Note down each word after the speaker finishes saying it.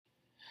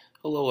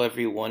Hello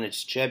everyone,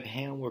 it's Jeb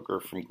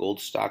Hamwerger from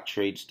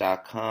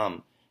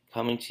GoldStockTrades.com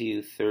coming to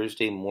you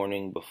Thursday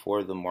morning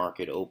before the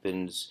market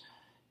opens.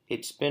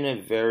 It's been a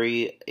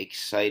very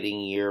exciting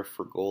year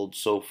for gold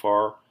so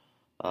far.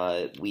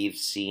 We've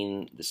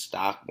seen the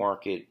stock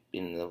market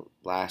in the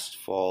last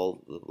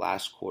fall, the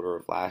last quarter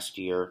of last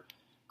year,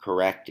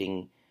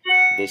 correcting.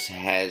 This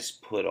has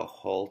put a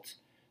halt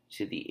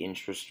to the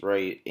interest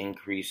rate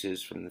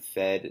increases from the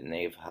Fed, and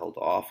they've held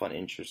off on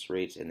interest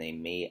rates, and they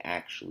may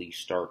actually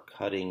start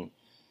cutting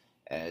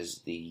as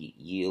the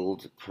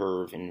yield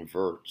curve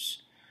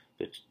inverts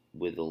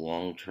with the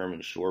long-term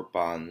and short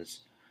bonds.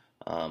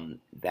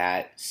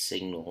 That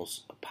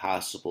signals a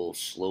possible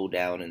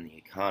slowdown in the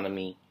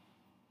economy,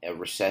 a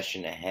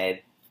recession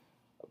ahead,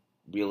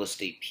 real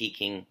estate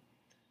peaking,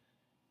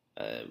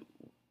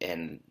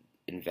 and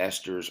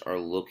investors are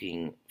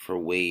looking for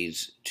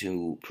ways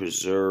to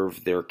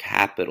preserve their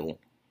capital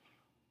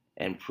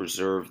and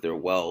preserve their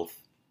wealth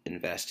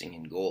investing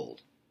in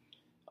gold.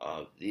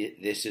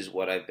 This is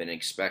what I've been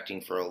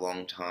expecting for a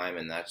long time,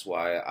 and that's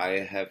why I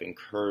have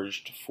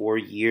encouraged for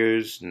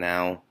years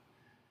now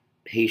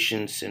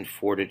patience and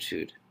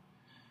fortitude,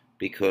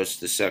 because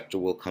the sector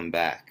will come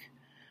back.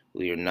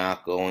 We are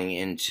not going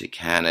into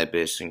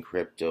cannabis and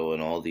crypto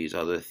and all these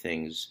other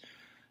things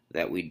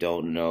that we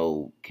don't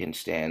know can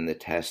stand the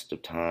test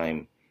of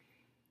time.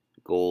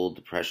 Gold,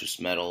 the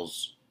precious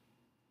metals,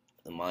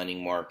 the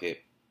mining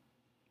market,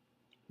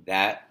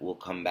 that will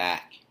come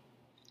back.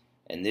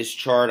 And this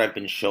chart I've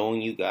been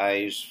showing you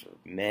guys for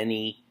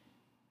many,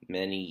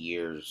 many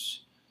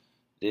years.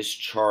 This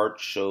chart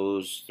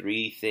shows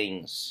three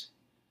things: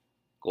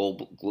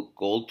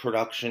 gold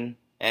production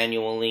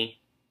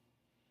annually,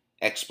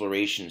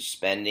 exploration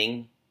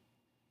spending,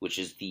 which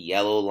is the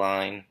yellow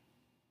line,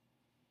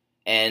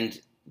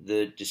 and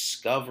the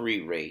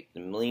discovery rate, the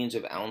millions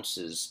of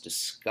ounces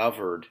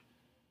discovered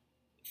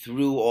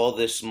through all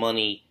this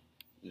money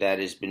that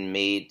has been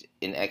made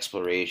in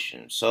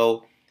exploration.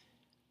 So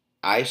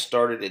I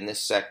started in this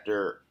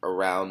sector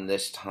around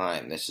this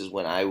time. This is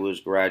when I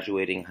was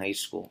graduating high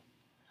school.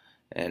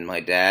 And my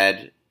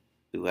dad,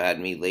 who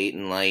had me late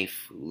in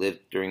life, who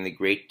lived during the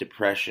Great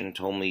Depression,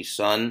 told me,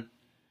 "Son,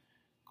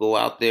 go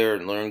out there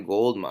and learn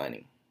gold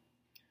mining."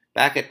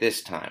 Back at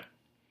this time.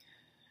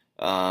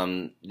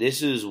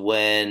 This is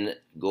when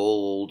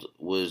gold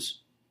was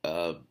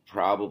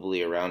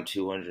probably around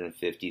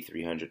 $250,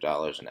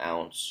 $300 an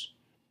ounce.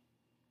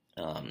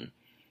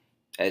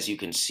 As you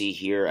can see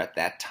here, at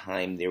that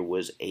time, there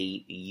was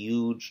a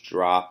huge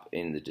drop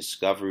in the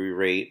discovery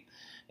rate.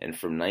 And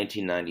from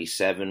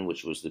 1997,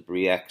 which was the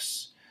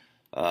Bre-X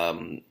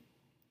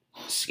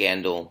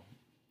scandal,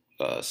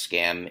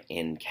 scam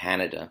in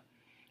Canada,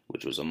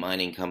 which was a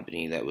mining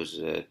company that was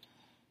a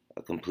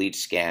complete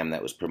scam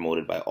that was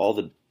promoted by all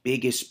the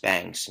biggest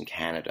banks in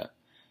Canada.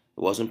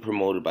 It wasn't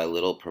promoted by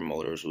little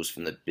promoters. It was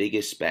from the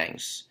biggest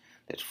banks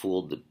that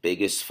fooled the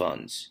biggest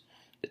funds,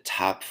 the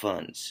top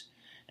funds.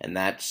 And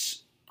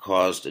that's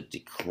caused a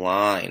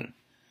decline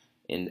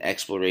in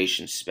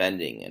exploration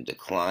spending and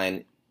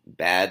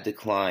bad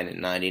decline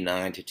in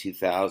 99 to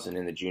 2000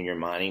 in the junior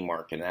mining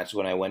market. And that's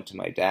when I went to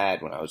my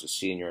dad when I was a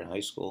senior in high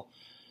school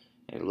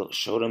and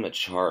showed him the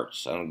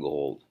charts on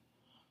gold.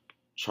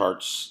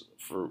 Charts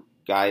for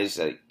guys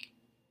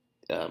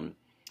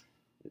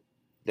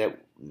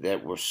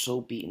that were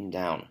so beaten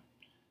down.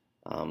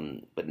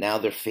 But now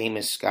they're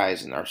famous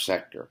guys in our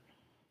sector.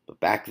 But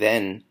back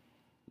then,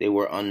 they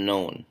were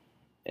unknown.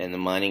 And the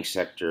mining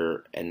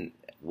sector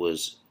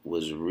was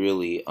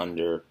really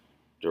under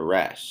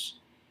duress.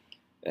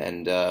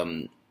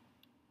 And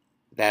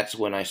that's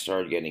when I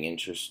started getting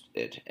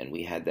interested. And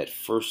we had that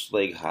first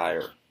leg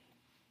higher.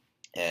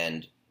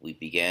 And we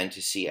began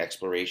to see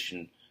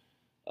exploration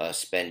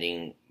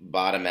spending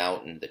bottom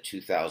out in the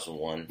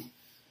 2001,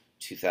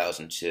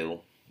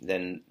 2002.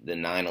 Then the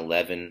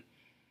 9/11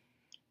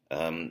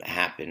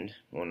 happened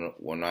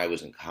when I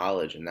was in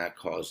college, and that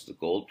caused the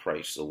gold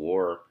price, the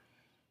war.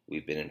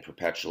 We've been in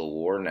perpetual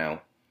war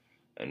now,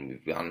 and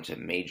we've gone into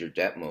major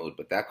debt mode.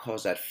 But that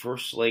caused that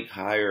first leg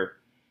higher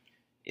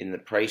in the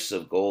price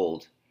of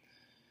gold.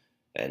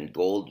 And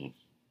gold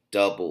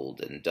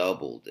doubled and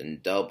doubled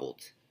and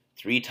doubled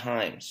 3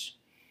 times.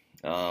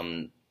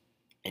 And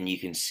you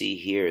can see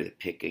here the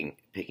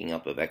picking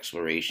up of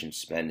exploration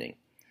spending.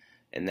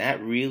 And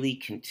that really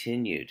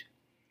continued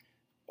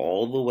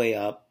all the way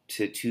up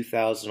to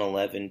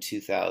 2011,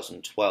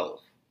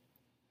 2012.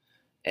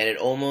 And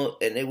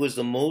it was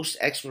the most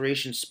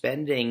exploration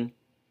spending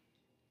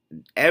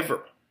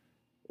ever,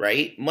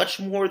 right?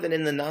 Much more than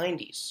in the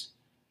 90s,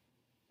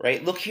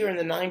 right? Look here in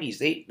the 90s,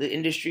 the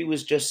industry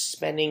was just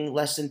spending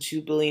less than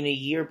 $2 billion a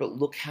year, but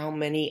look how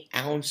many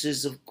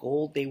ounces of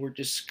gold they were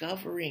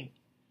discovering.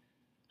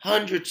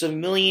 Hundreds of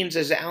millions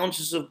as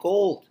ounces of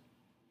gold.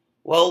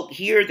 Well,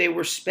 here they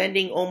were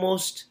spending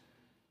almost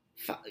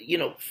 4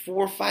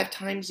 or 5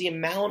 times the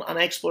amount on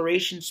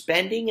exploration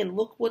spending, and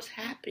look what's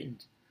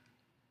happened.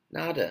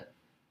 Nada.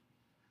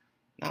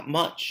 Not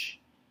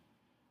much.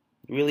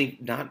 Really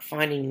not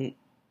finding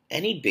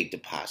any big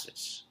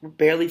deposits. We're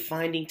barely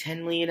finding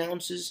 10 million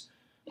ounces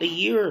a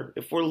year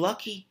if we're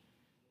lucky.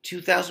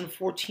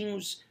 2014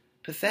 was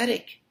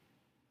pathetic.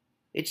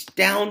 It's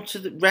down to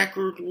the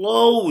record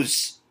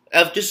lows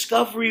of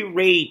discovery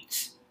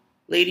rates.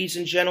 Ladies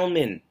and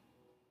gentlemen,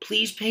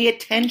 please pay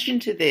attention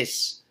to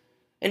this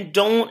and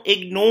don't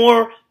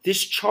ignore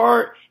this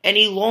chart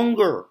any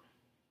longer.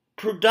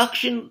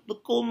 Production, the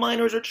gold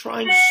miners are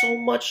trying so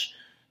much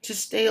to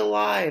stay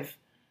alive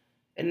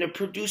and they're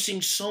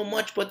producing so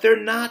much, but they're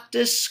not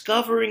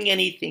discovering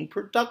anything.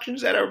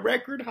 Production's at a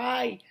record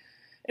high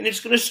and it's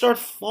going to start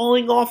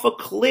falling off a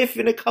cliff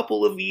in a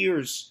couple of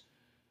years.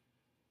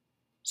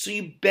 So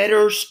you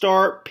better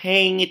start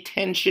paying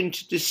attention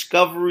to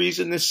discoveries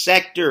in the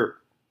sector.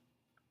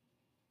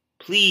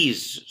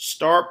 Please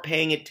start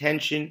paying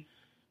attention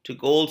to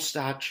gold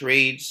stock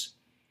trades.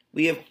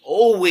 We have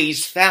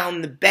always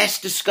found the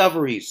best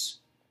discoveries.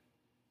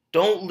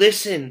 Don't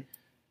listen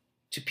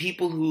to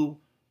people who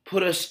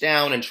put us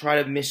down and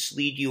try to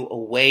mislead you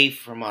away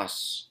from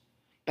us.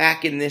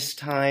 Back in this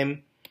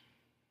time,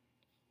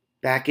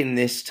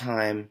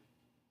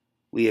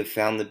 we have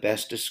found the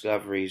best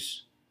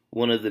discoveries.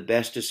 One of the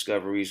best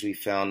discoveries we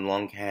found,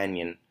 Long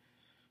Canyon,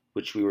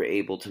 which we were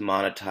able to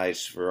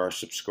monetize for our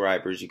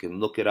subscribers. You can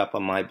look it up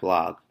on my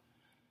blog.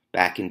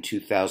 Back in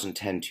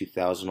 2010,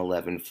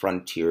 2011,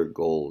 Frontier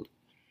Gold.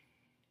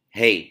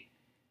 Hey,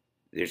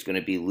 there's going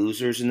to be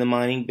losers in the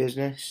mining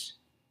business.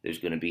 There's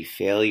going to be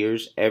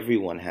failures.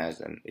 Everyone has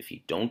them. If you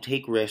don't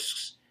take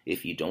risks,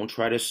 if you don't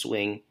try to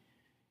swing,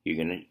 you're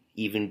going to,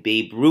 even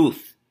Babe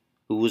Ruth,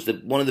 who was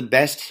one of the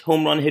best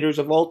home run hitters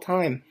of all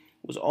time,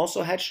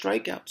 also had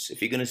strikeouts.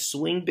 If you're going to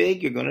swing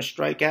big, you're going to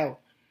strike out.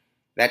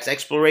 That's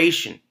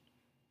exploration.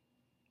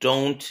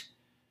 Don't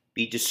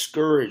be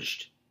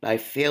discouraged by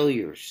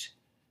failures.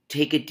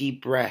 Take a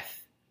deep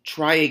breath.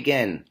 Try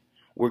again.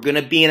 We're going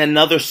to be in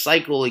another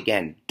cycle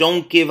again.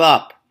 Don't give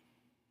up.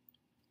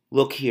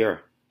 Look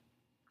here.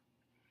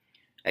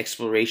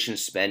 Exploration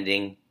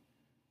spending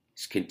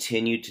has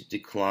continued to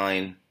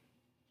decline.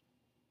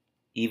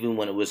 Even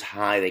when it was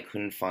high, they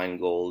couldn't find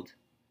gold.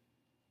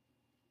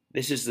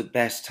 This is the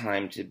best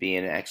time to be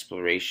in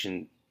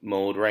exploration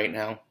mode right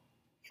now.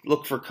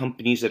 Look for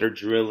companies that are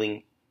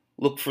drilling.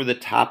 Look for the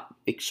top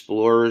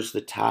explorers,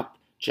 the top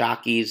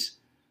jockeys,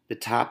 the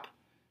top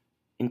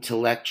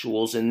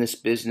intellectuals in this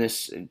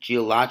business,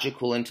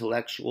 geological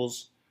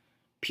intellectuals,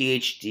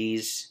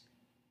 PhDs.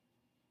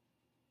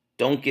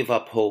 Don't give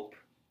up hope.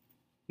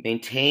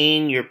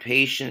 Maintain your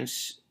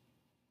patience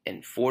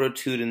and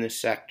fortitude in this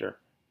sector.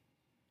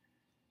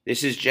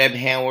 This is Jeb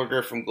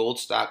Hamburger from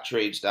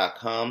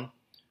GoldStockTrades.com.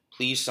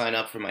 Please sign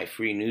up for my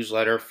free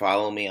newsletter.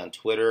 Follow me on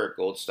Twitter at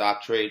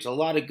GoldStockTrades. A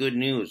lot of good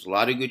news, a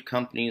lot of good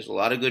companies, a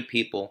lot of good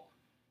people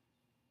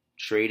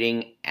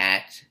trading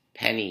at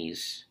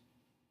pennies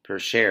per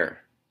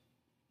share.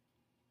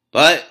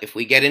 But if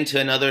we get into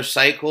another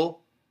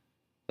cycle,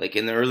 like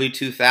in the early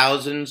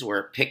 2000s, where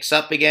it picks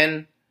up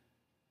again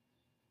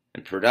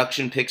and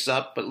production picks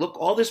up, but look,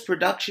 all this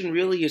production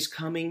really is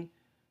coming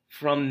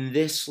from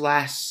this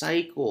last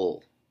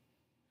cycle.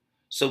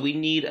 So we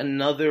need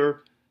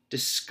another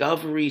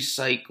discovery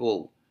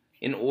cycle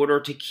in order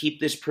to keep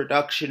this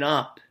production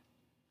up.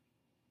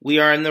 We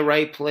are in the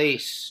right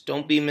place.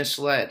 Don't be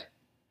misled.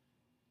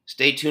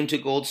 Stay tuned to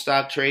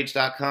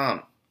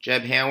GoldStockTrades.com.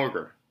 Jeb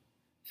Hamburger.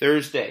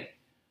 Thursday,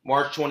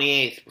 March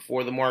 28th,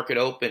 before the market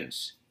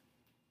opens.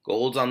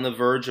 Gold's on the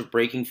verge of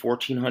breaking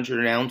 1,400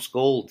 an ounce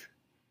gold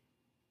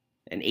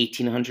and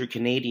 1,800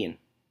 Canadian.